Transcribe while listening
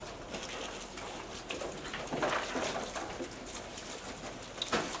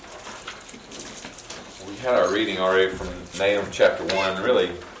had our reading already from Nahum chapter 1.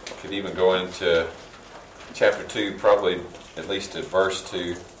 Really could even go into chapter 2, probably at least at verse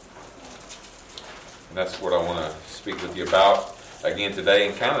 2. And that's what I want to speak with you about again today.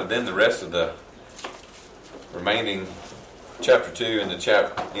 And kind of then the rest of the remaining chapter 2 and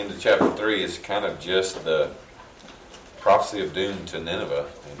into chapter 3 is kind of just the prophecy of doom to Nineveh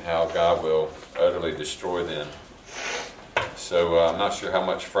and how God will utterly destroy them. So I'm not sure how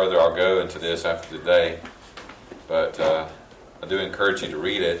much further I'll go into this after today, but I do encourage you to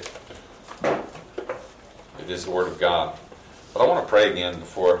read it. It is the Word of God. But I want to pray again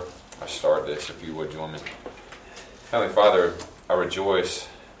before I start this, if you would join me. Heavenly Father, I rejoice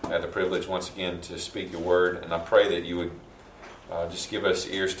at the privilege once again to speak your Word, and I pray that you would just give us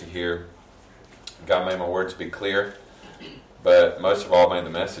ears to hear. God, may my words be clear, but most of all, may the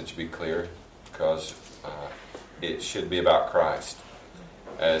message be clear, because it should be about Christ,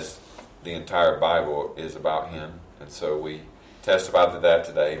 as the entire Bible is about Him. And so we testify to that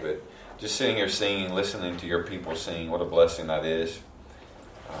today. But just sitting here singing, listening to your people sing, what a blessing that is.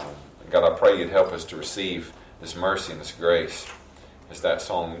 God, I pray you'd help us to receive this mercy and this grace. As that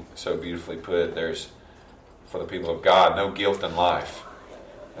song so beautifully put, there's, for the people of God, no guilt in life.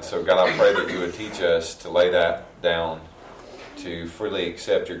 And so, God, I pray that you would teach us to lay that down, to freely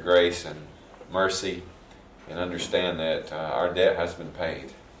accept your grace and mercy, and understand that our debt has been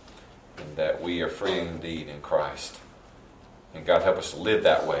paid and that we are free indeed in Christ. And God, help us to live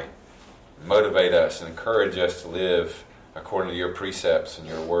that way. Motivate us and encourage us to live according to your precepts and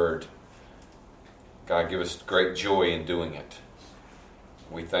your word. God, give us great joy in doing it.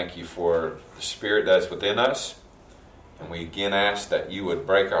 We thank you for the Spirit that's within us. And we again ask that you would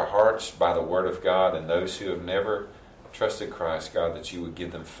break our hearts by the word of God, and those who have never trusted Christ, God, that you would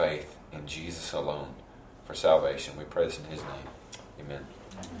give them faith in Jesus alone for salvation. We pray this in his name. Amen.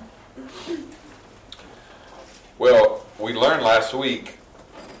 Well, we learned last week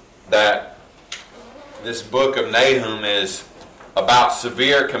that this book of Nahum is about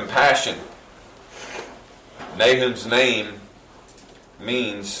severe compassion. Nahum's name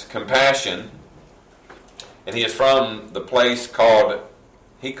means compassion, and he is from the place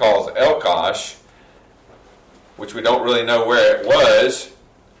he calls Elkosh, which we don't really know where it was,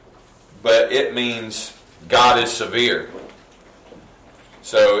 but it means God is severe.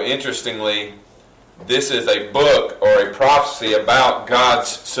 So interestingly, this is a book or a prophecy about God's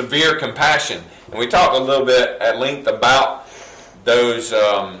severe compassion. And we talked a little bit at length about those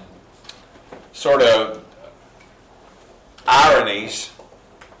sort of ironies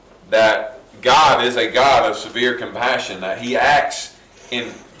that God is a God of severe compassion, that he acts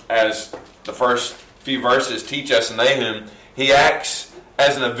in, as the first few verses teach us in Nahum, he acts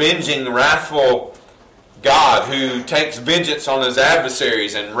as an avenging, wrathful God who takes vengeance on his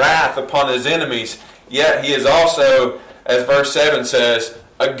adversaries and wrath upon his enemies. Yet he is also, as verse 7 says,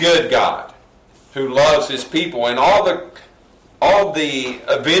 a good God who loves his people. And all the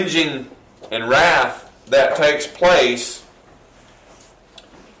avenging and wrath that takes place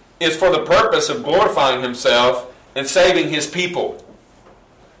is for the purpose of glorifying himself and saving his people.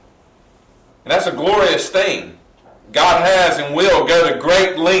 And that's a glorious thing. God has and will go to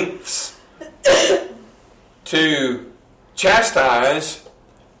great lengths to chastise,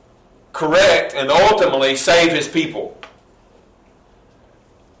 correct, and ultimately save his people.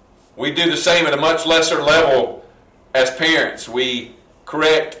 We do the same at a much lesser level as parents. We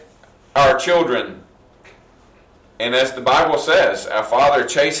correct our children. And as the Bible says, our Father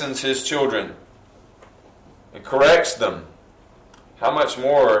chastens his children and corrects them. How much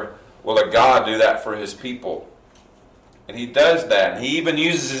more will a God do that for his people? And he does that. And he even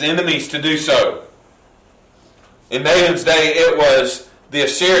uses his enemies to do so. In Nahum's day, it was the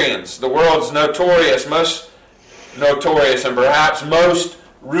Assyrians, the world's most notorious and perhaps most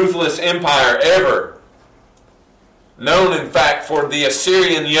ruthless empire ever. Known, in fact, for the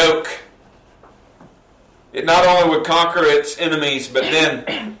Assyrian yoke. It not only would conquer its enemies, but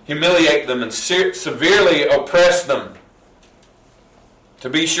then humiliate them and severely oppress them, to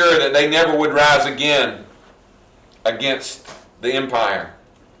be sure that they never would rise again against the empire.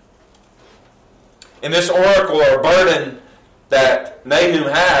 And this oracle or burden that Nahum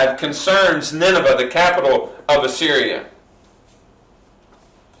had concerns Nineveh, the capital of Assyria.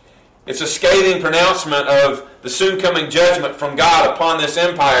 It's a scathing pronouncement of the soon coming judgment from God upon this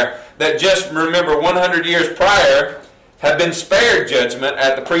empire that, just remember, 100 years prior had been spared judgment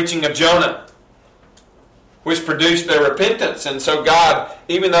at the preaching of Jonah, which produced their repentance. And so God,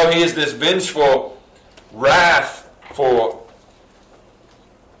 even though he is this vengeful, wrathful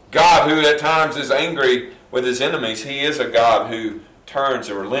God who at times is angry with his enemies, he is a God who turns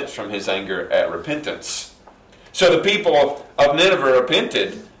and relents from his anger at repentance. So the people of Nineveh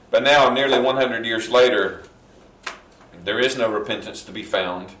repented, but now nearly 100 years later, there is no repentance to be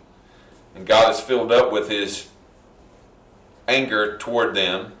found. And God is filled up with His anger toward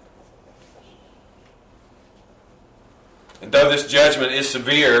them. And though this judgment is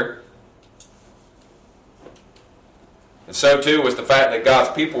severe, and so too was the fact that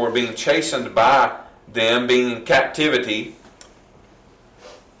God's people were being chastened by them, being in captivity,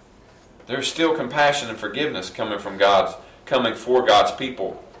 there's still compassion and forgiveness coming for God's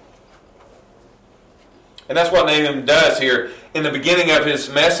people. And that's what Nahum does here. In the beginning of his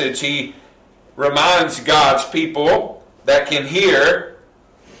message, he reminds God's people that can hear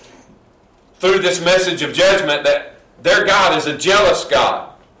through this message of judgment that their God is a jealous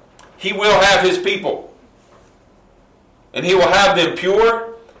God. He will have His people. And He will have them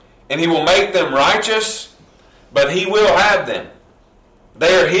pure, and He will make them righteous, but He will have them.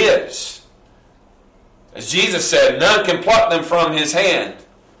 They are His. As Jesus said, none can pluck them from His hand.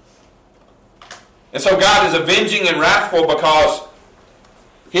 And so God is avenging and wrathful because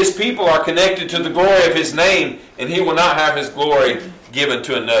His people are connected to the glory of His name, and He will not have His glory given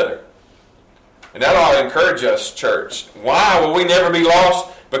to another. And that ought to encourage us, church. Why will we never be lost?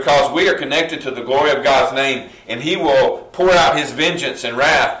 Because we are connected to the glory of God's name, and He will pour out His vengeance and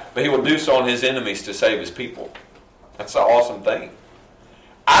wrath, but He will do so on His enemies to save His people. That's an awesome thing.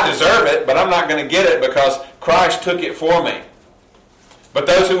 I deserve it, but I'm not going to get it because Christ took it for me. But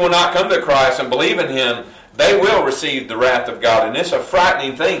those who will not come to Christ and believe in Him, they will receive the wrath of God. And it's a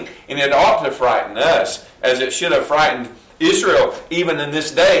frightening thing, and it ought to frighten us, as it should have frightened Israel even in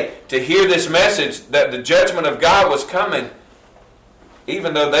this day, to hear this message that the judgment of God was coming,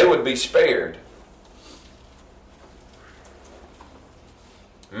 even though they would be spared.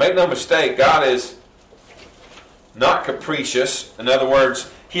 Make no mistake, God is not capricious. In other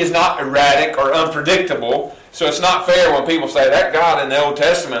words, He is not erratic or unpredictable. So it's not fair when people say that God in the Old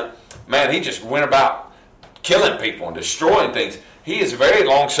Testament, man, He just went about killing people and destroying things. He is very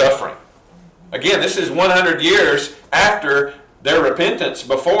long-suffering. Again, this is 100 years after their repentance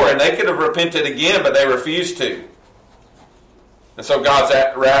before, and they could have repented again, but they refused to. And so God's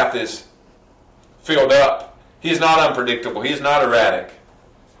wrath is filled up. He is not unpredictable. He is not erratic.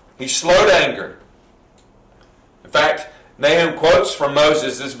 He's slow to anger. In fact, Nahum quotes from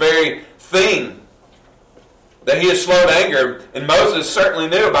Moses this very thing, that he is slow to anger. And Moses certainly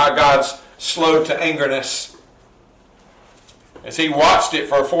knew about God's slow to angerness, as he watched it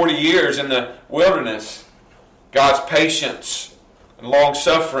for 40 years in the wilderness. God's patience and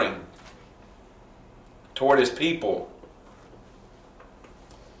long-suffering toward His people.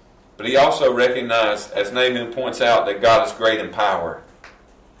 But he also recognized, as Nahum points out, that God is great in power.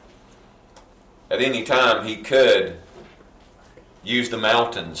 At any time, He could use the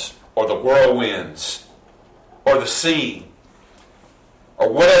mountains or the whirlwinds or the sea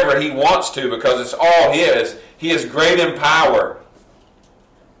or whatever He wants to, because it's all His. He is great in power.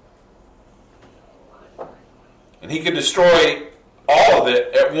 And He could destroy all of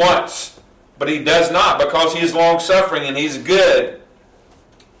it at once. But He does not, because He is long-suffering and He's good.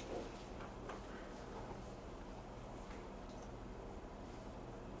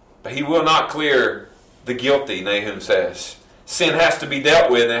 But He will not clear the guilty, Nahum says. Sin has to be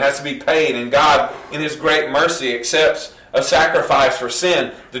dealt with and it has to be paid. And God, in His great mercy, accepts a sacrifice for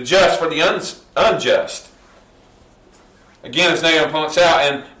sin, the just for the unjust. Again, as Nahum points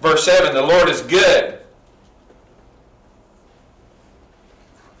out in verse 7, the Lord is good.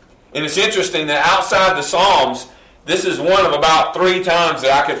 And it's interesting that outside the Psalms, this is one of about 3 times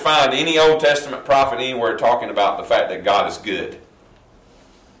that I could find any Old Testament prophet anywhere talking about the fact that God is good.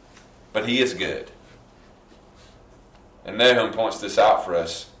 But He is good. And Nahum points this out for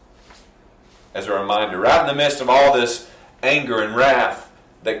us as a reminder. Right in the midst of all this anger and wrath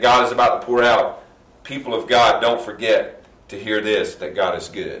that God is about to pour out, people of God, don't forget to hear this, that God is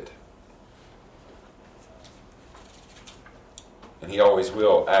good. And He always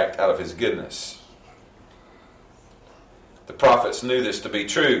will act out of His goodness. The prophets knew this to be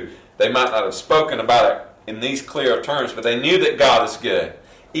true. They might not have spoken about it in these clear terms, but they knew that God is good.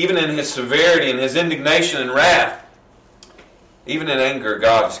 Even in His severity and His indignation and wrath, even in anger,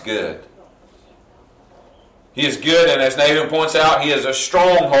 God is good. He is good, and as Nahum points out, He is a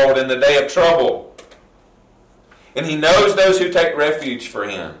stronghold in the day of trouble. And He knows those who take refuge for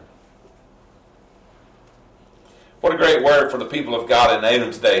Him. What a great word for the people of God in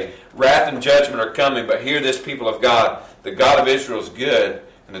Nahum's day. Wrath and judgment are coming, but hear this, people of God. The God of Israel is good,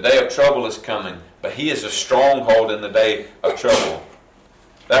 and the day of trouble is coming, but He is a stronghold in the day of trouble.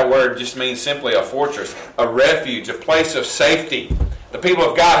 That word just means simply a fortress, a refuge, a place of safety, The people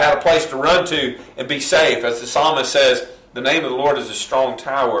of God had a place to run to and be safe. As the psalmist says, the name of the Lord is a strong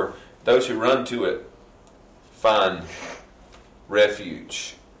tower. Those who run to it find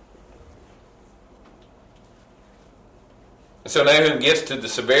refuge. And so Nahum gets to the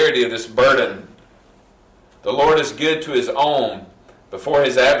severity of this burden. The Lord is good to his own. Before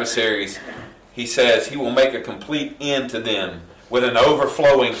his adversaries, he says he will make a complete end to them with an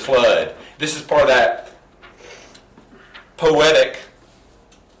overflowing flood. This is part of that poetic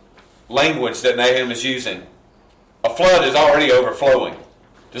language that Nahum is using. A flood is already overflowing.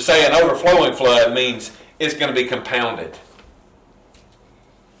 To say an overflowing flood means it's going to be compounded.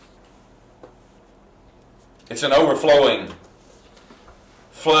 It's an overflowing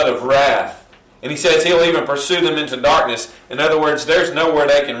flood of wrath. And he says he'll even pursue them into darkness. In other words, there's nowhere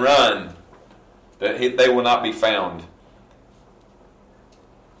they can run that they will not be found.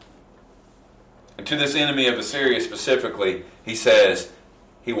 And to this enemy of Assyria specifically, he says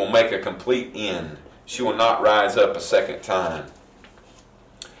he will make a complete end. She will not rise up a second time.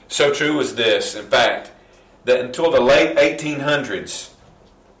 So true is this, in fact, that until the late 1800s,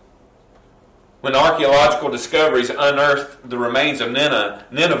 when archaeological discoveries unearthed the remains of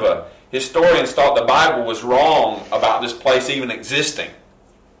Nineveh, historians thought the Bible was wrong about this place even existing.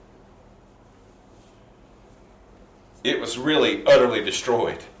 It was really utterly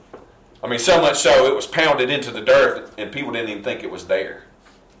destroyed. I mean, so much so it was pounded into the dirt and people didn't even think it was there.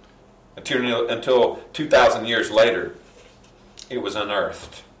 Until 2,000 years later, it was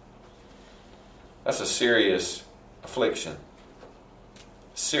unearthed. That's a serious affliction.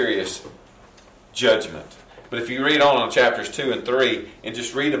 Serious judgment. But if you read on in chapters 2 and 3 and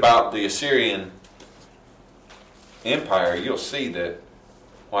just read about the Assyrian Empire, you'll see that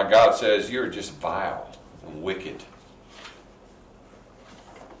why God says you're just vile and wicked.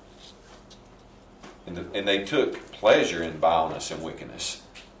 And they took pleasure in vileness and wickedness.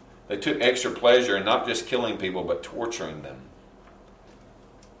 They took extra pleasure in not just killing people, but torturing them.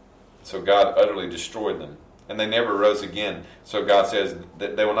 So God utterly destroyed them. And they never rose again. So God says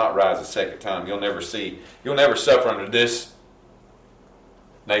that they will not rise a second time. You'll never suffer under this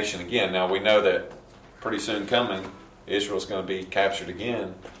nation again. Now we know that pretty soon coming, Israel's going to be captured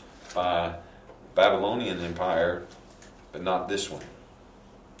again by Babylonian Empire, but not this one.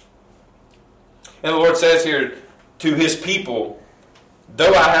 And the Lord says here to his people,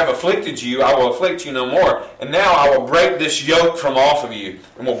 though I have afflicted you, I will afflict you no more. And now I will break this yoke from off of you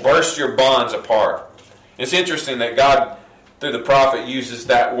and will burst your bonds apart. It's interesting that God, through the prophet, uses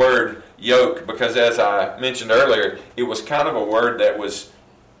that word yoke because, as I mentioned earlier, it was kind of a word that was...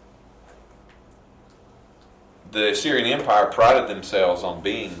 The Assyrian Empire prided themselves on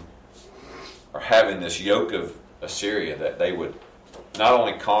being or having this yoke of Assyria, that they would not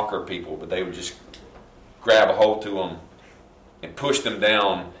only conquer people, but they would just grab a hold to them and push them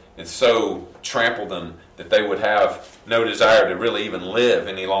down and so trample them that they would have no desire to really even live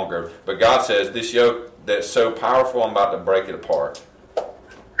any longer. But God says, this yoke that's so powerful, I'm about to break it apart.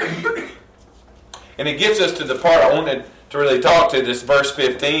 And it gets us to the part I wanted to really talk to, this verse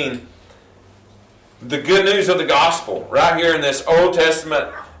 15. The good news of the gospel, right here in this Old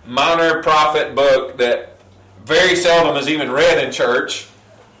Testament minor prophet book that very seldom is even read in church,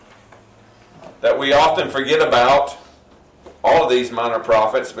 that we often forget about all of these minor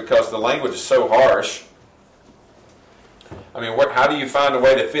prophets because the language is so harsh. I mean, how do you find a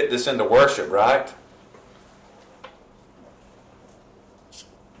way to fit this into worship, right?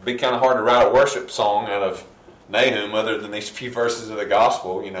 It'd be kind of hard to write a worship song out of Nahum other than these few verses of the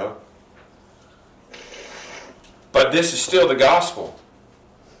gospel, you know. But this is still the gospel.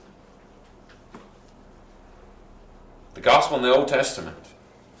 The gospel in the Old Testament.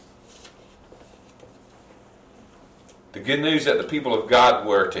 The good news that the people of God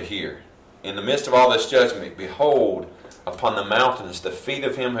were to hear. In the midst of all this judgment, behold, upon the mountains the feet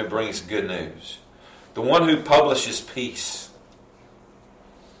of him who brings good news. The one who publishes peace.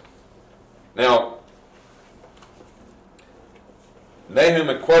 Now, Nahum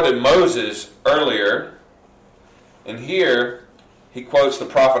had quoted Moses earlier, and here he quotes the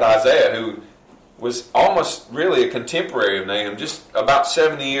prophet Isaiah, who was almost really a contemporary of Nahum, just about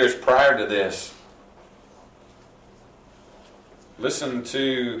 70 years prior to this. Listen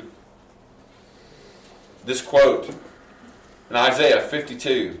to this quote in Isaiah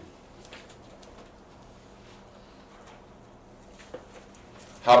 52.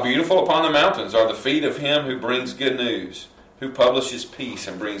 How beautiful upon the mountains are the feet of him who brings good news, who publishes peace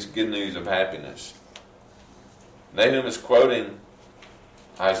and brings good news of happiness. Nahum is quoting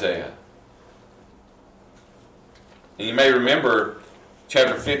Isaiah. And you may remember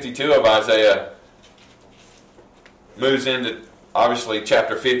chapter 52 of Isaiah moves into obviously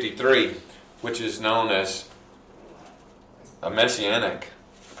chapter 53, which is known as a messianic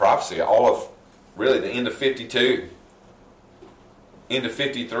prophecy, all of really the end of 52, end of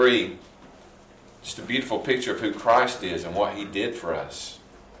 53, just a beautiful picture of who Christ is and what He did for us.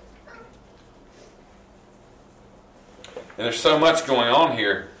 And there's so much going on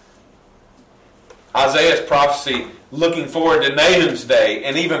here. Isaiah's prophecy looking forward to Nahum's day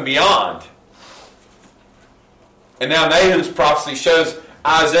and even beyond. And now Nahum's prophecy shows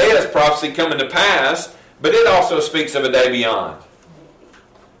Isaiah's prophecy coming to pass, but it also speaks of a day beyond.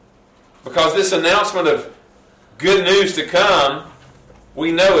 Because this announcement of good news to come,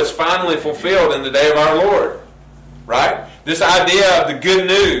 we know is finally fulfilled in the day of our Lord. Right? This idea of the good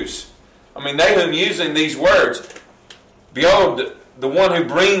news. I mean, Nahum using these words. Behold, the one who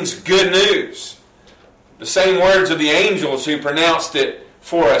brings good news. The same words of the angels who pronounced it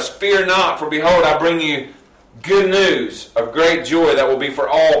for us. Fear not, for behold, I bring you good news of great joy that will be for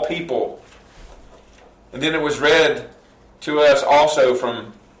all people. And then it was read to us also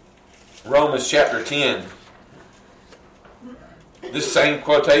from Romans chapter 10. This same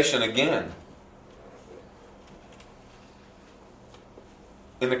quotation again.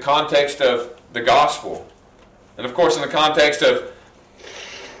 In the context of the gospel. And of course in the context of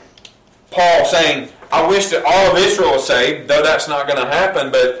Paul saying, I wish that all of Israel was saved, though that's not going to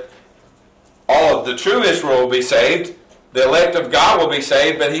happen, but all of the true Israel will be saved. The elect of God will be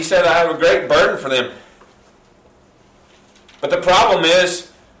saved, but he said, I have a great burden for them. But the problem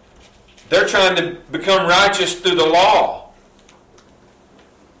is, they're trying to become righteous through the law,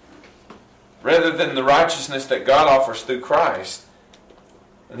 rather than the righteousness that God offers through Christ.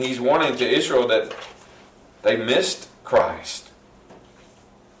 And he's warning to Israel that they missed Christ.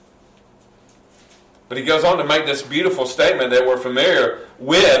 But he goes on to make this beautiful statement that we're familiar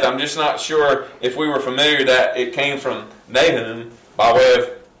with. I'm just not sure if we were familiar that it came from Nahum by way of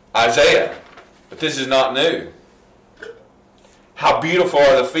Isaiah. But this is not new. How beautiful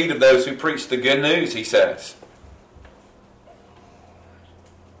are the feet of those who preach the good news, he says.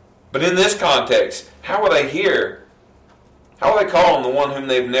 But in this context, how will they hear? How will they call on the one whom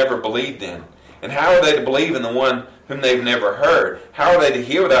they've never believed in? And how are they to believe in the one whom they've never heard? How are they to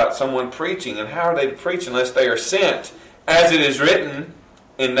hear without someone preaching? And how are they to preach unless they are sent? As it is written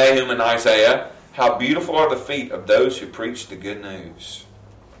in Nahum and Isaiah, how beautiful are the feet of those who preach the good news.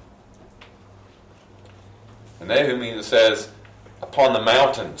 And Nahum even says, upon the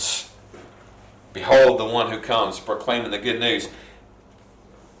mountains, behold the one who comes, proclaiming the good news.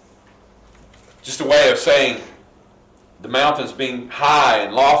 Just a way of saying the mountains being high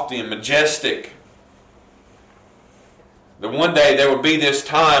and lofty and majestic. That one day there will be this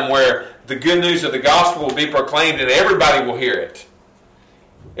time where the good news of the gospel will be proclaimed and everybody will hear it.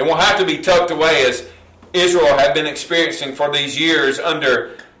 It won't have to be tucked away as Israel had been experiencing for these years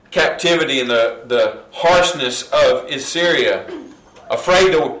under captivity and the harshness of Assyria.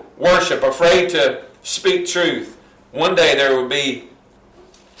 Afraid to worship, afraid to speak truth. One day there will be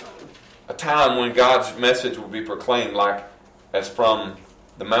a time when God's message will be proclaimed like as from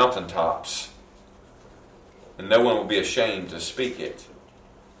the mountaintops. And no one will be ashamed to speak it.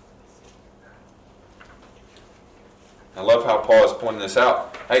 I love how Paul is pointing this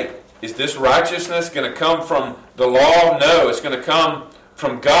out. Hey, is this righteousness going to come from the law? No, it's going to come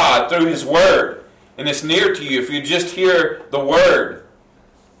from God through His Word. And it's near to you if you just hear the Word.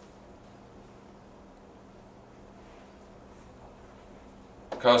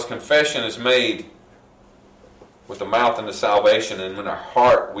 Because confession is made with the mouth unto salvation, and in our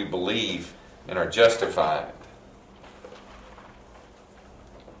heart we believe and are justified.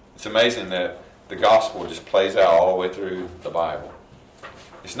 It's amazing that the gospel just plays out all the way through the Bible.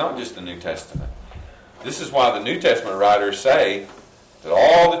 It's not just the New Testament. This is why the New Testament writers say that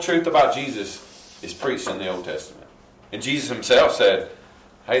all the truth about Jesus is preached in the Old Testament. And Jesus himself said,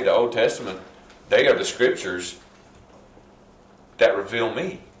 hey, the Old Testament, they are the scriptures that reveal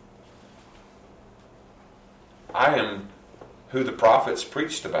me. I am who the prophets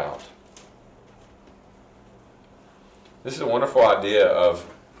preached about. This is a wonderful idea of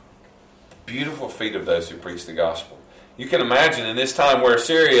the beautiful feet of those who preach the gospel. You can imagine in this time where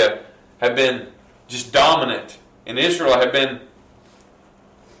Assyria had been just dominant and Israel had been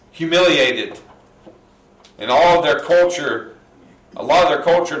humiliated and all of their culture, a lot of their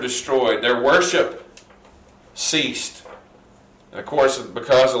culture destroyed, their worship ceased. And of course,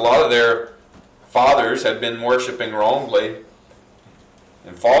 because a lot of their fathers had been worshiping wrongly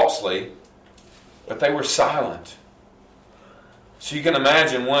and falsely, but they were silent. So you can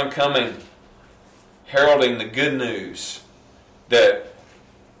imagine one coming, heralding the good news that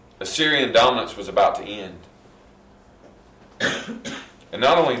Assyrian dominance was about to end. And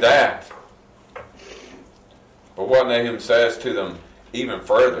not only that, but what Nahum says to them even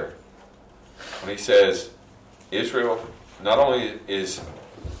further, when he says, Israel, not only is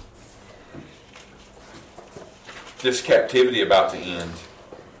this captivity about to end,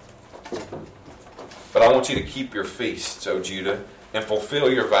 but I want you to keep your feasts, O Judah, and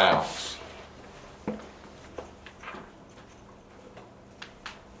fulfill your vows.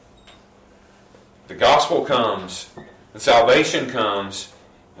 The gospel comes, and salvation comes,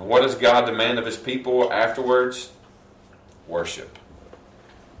 and what does God demand of His people afterwards? Worship.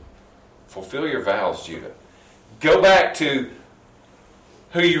 Fulfill your vows, Judah. Go back to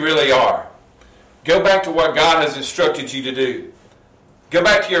who you really are. Go back to what God has instructed you to do. Go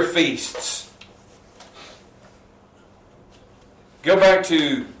back to your feasts. Go back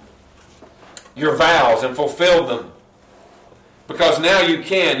to your vows and fulfill them. Because now you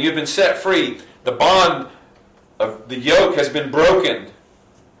can. You've been set free. The bond of the yoke has been broken.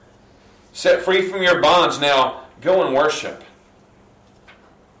 Set free from your bonds. Now go and worship.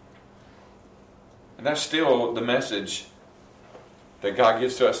 And that's still the message that God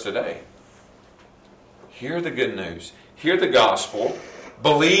gives to us today. Hear the good news. Hear the gospel.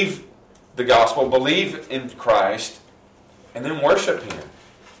 Believe the gospel. Believe in Christ. And then worship Him.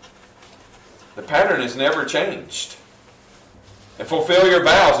 The pattern has never changed. And fulfill your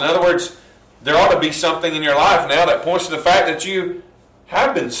vows. In other words, there ought to be something in your life now that points to the fact that you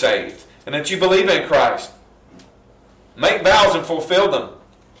have been saved and that you believe in Christ. Make vows and fulfill them.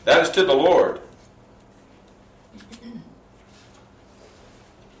 That is to the Lord.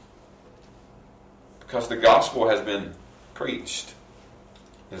 Because the gospel has been preached.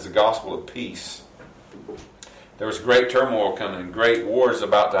 It is the gospel of peace. There was great turmoil coming, great wars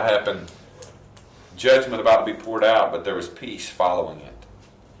about to happen, judgment about to be poured out, but there was peace following it.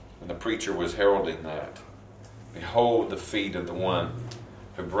 And the preacher was heralding that. Behold the feet of the one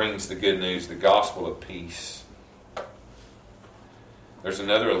who brings the good news, the gospel of peace. There's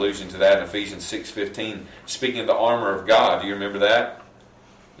another allusion to that in Ephesians 6:15, speaking of the armor of God. Do you remember that?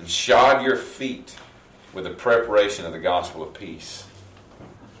 And shod your feet with the preparation of the gospel of peace.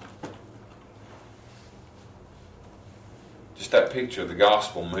 Just that picture of the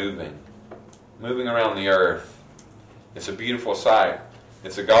gospel moving around the earth. It's a beautiful sight.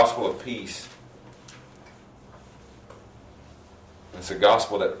 It's a gospel of peace. It's a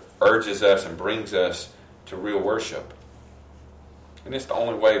gospel that urges us and brings us to real worship. And it's the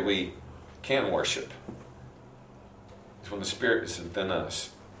only way we can worship. It's when the Spirit is within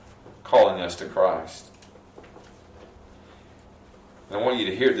us, calling us to Christ. And I want you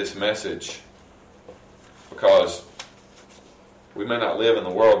to hear this message because we may not live in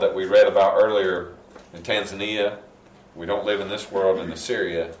the world that we read about earlier in Tanzania. We don't live in this world in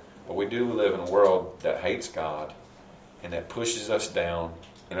Assyria, but we do live in a world that hates God and that pushes us down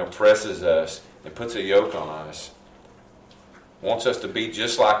and oppresses us and puts a yoke on us. Wants us to be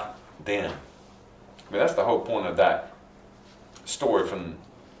just like them. I mean, that's the whole point of that story from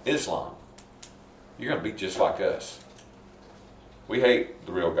Islam. You're going to be just like us. We hate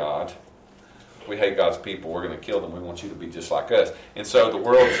the real God. We hate God's people. We're going to kill them. We want you to be just like us. And so the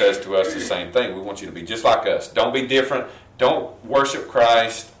world says to us the same thing. We want you to be just like us. Don't be different. Don't worship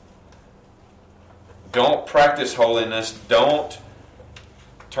Christ. Don't practice holiness. Don't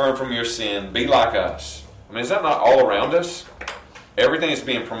turn from your sin. Be like us. I mean, is that not all around us? Everything is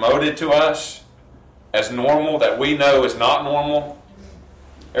being promoted to us as normal that we know is not normal.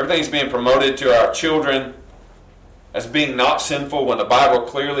 Everything is being promoted to our children as being not sinful when the Bible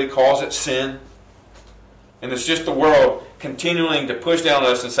clearly calls it sin. And it's just the world continuing to push down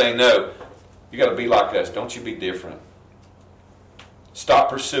on us and saying, no, you got to be like us. Don't you be different. Stop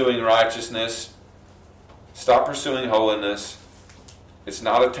pursuing righteousness. Stop pursuing holiness. It's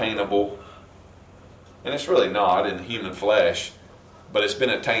not attainable. And it's really not in human flesh, but it's been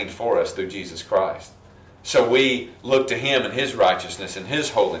attained for us through Jesus Christ. So we look to Him and His righteousness and His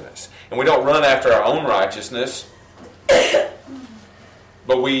holiness. And we don't run after our own righteousness,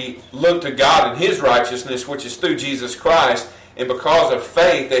 but we look to God and His righteousness, which is through Jesus Christ. And because of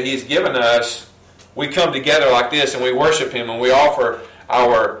faith that He's given us, we come together like this and we worship Him and we offer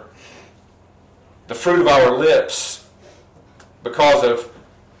the fruit of our lips because of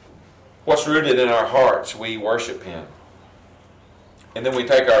what's rooted in our hearts. We worship Him. And then we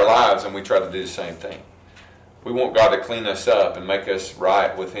take our lives and we try to do the same thing. We want God to clean us up and make us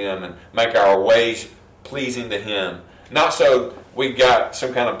right with Him and make our ways pleasing to Him. Not so we've got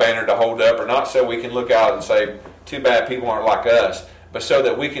some kind of banner to hold up, or not so we can look out and say, too bad people aren't like us, but so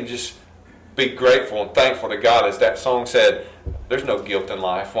that we can just be grateful and thankful to God. As that song said, there's no guilt in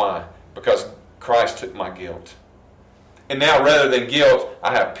life. Why? Because Christ took my guilt. And now rather than guilt,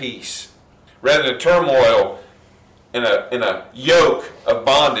 I have peace. Rather than turmoil in a yoke of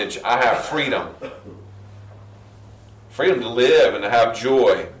bondage, I have freedom. Freedom to live and to have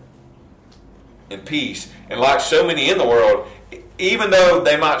joy and peace. And like so many in the world, even though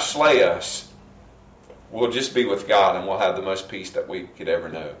they might slay us, we'll just be with God and we'll have the most peace that we could ever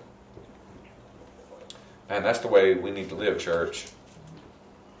know. And that's the way we need to live, church.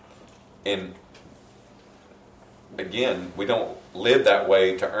 And again, we don't live that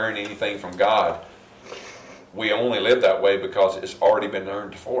way to earn anything from God. We only live that way because it's already been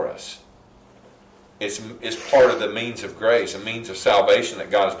earned for us. It's part of the means of grace, a means of salvation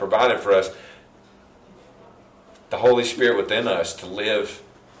that God has provided for us. The Holy Spirit within us to live,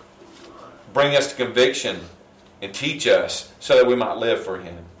 bring us to conviction and teach us so that we might live for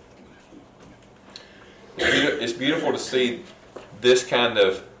Him. It's beautiful to see this kind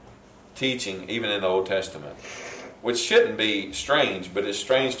of teaching even in the Old Testament, which shouldn't be strange, but it's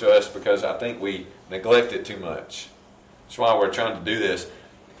strange to us because I think we neglect it too much. That's why we're trying to do this,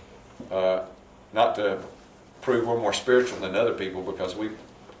 not to prove we're more spiritual than other people because we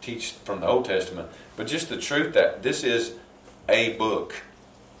teach from the Old Testament, but just the truth that this is a book.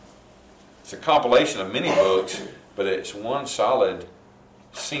 It's a compilation of many books, but it's one solid,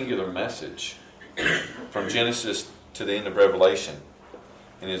 singular message from Genesis to the end of Revelation.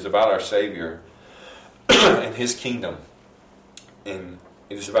 And it is about our Savior and His kingdom. And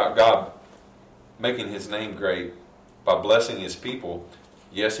it is about God making His name great by blessing His people.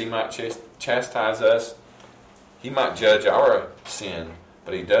 Yes, He might chastise us. He might judge our sin,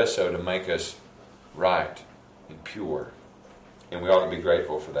 but He does so to make us right and pure. And we ought to be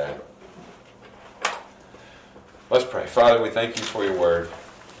grateful for that. Let's pray. Father, we thank You for Your word.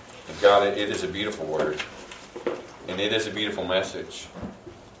 And God, it is a beautiful word. And it is a beautiful message.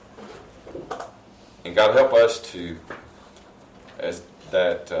 And God, help us to, as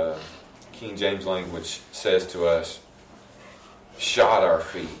that King James language says to us, shod our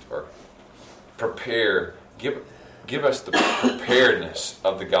feet, or prepare, give us the preparedness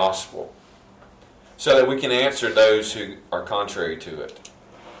of the gospel so that we can answer those who are contrary to it.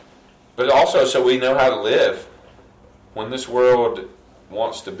 But also so we know how to live when this world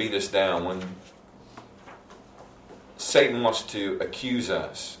wants to beat us down, when Satan wants to accuse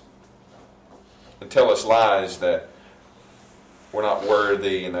us and tell us lies that we're not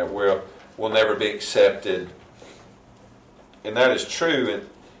worthy and that we'll never be accepted. And that is true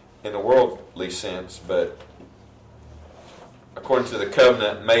in the worldly sense, but according to the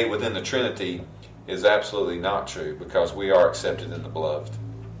covenant made within the Trinity, is absolutely not true because we are accepted in the beloved.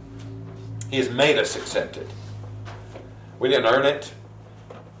 He has made us accepted. We didn't earn it,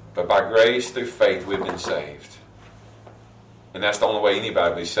 but by grace through faith we've been saved. And that's the only way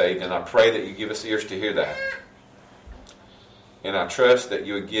anybody will be saved. And I pray that You give us ears to hear that. And I trust that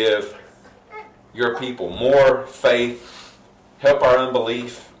You would give Your people more faith, help our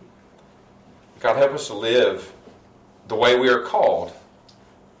unbelief. God, help us to live the way we are called.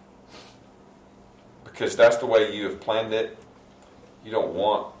 Because that's the way You have planned it. You don't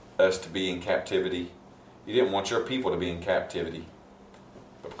want us to be in captivity. You didn't want Your people to be in captivity.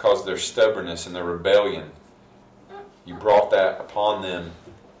 But because of their stubbornness and their rebellion, You brought that upon them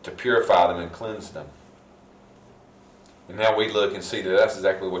to purify them and cleanse them. And now we look and see that that's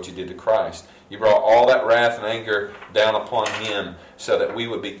exactly what You did to Christ. You brought all that wrath and anger down upon Him so that we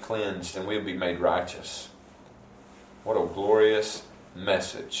would be cleansed and we would be made righteous. What a glorious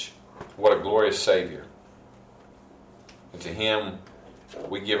message. What a glorious Savior. And to Him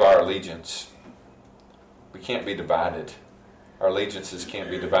we give our allegiance. We can't be divided. Our allegiances can't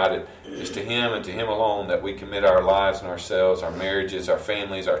be divided. It's to Him and to Him alone that we commit our lives and ourselves, our marriages, our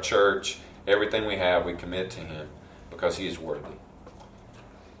families, our church, everything we have, we commit to Him because He is worthy.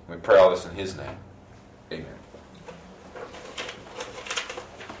 We pray all this in His name. Amen.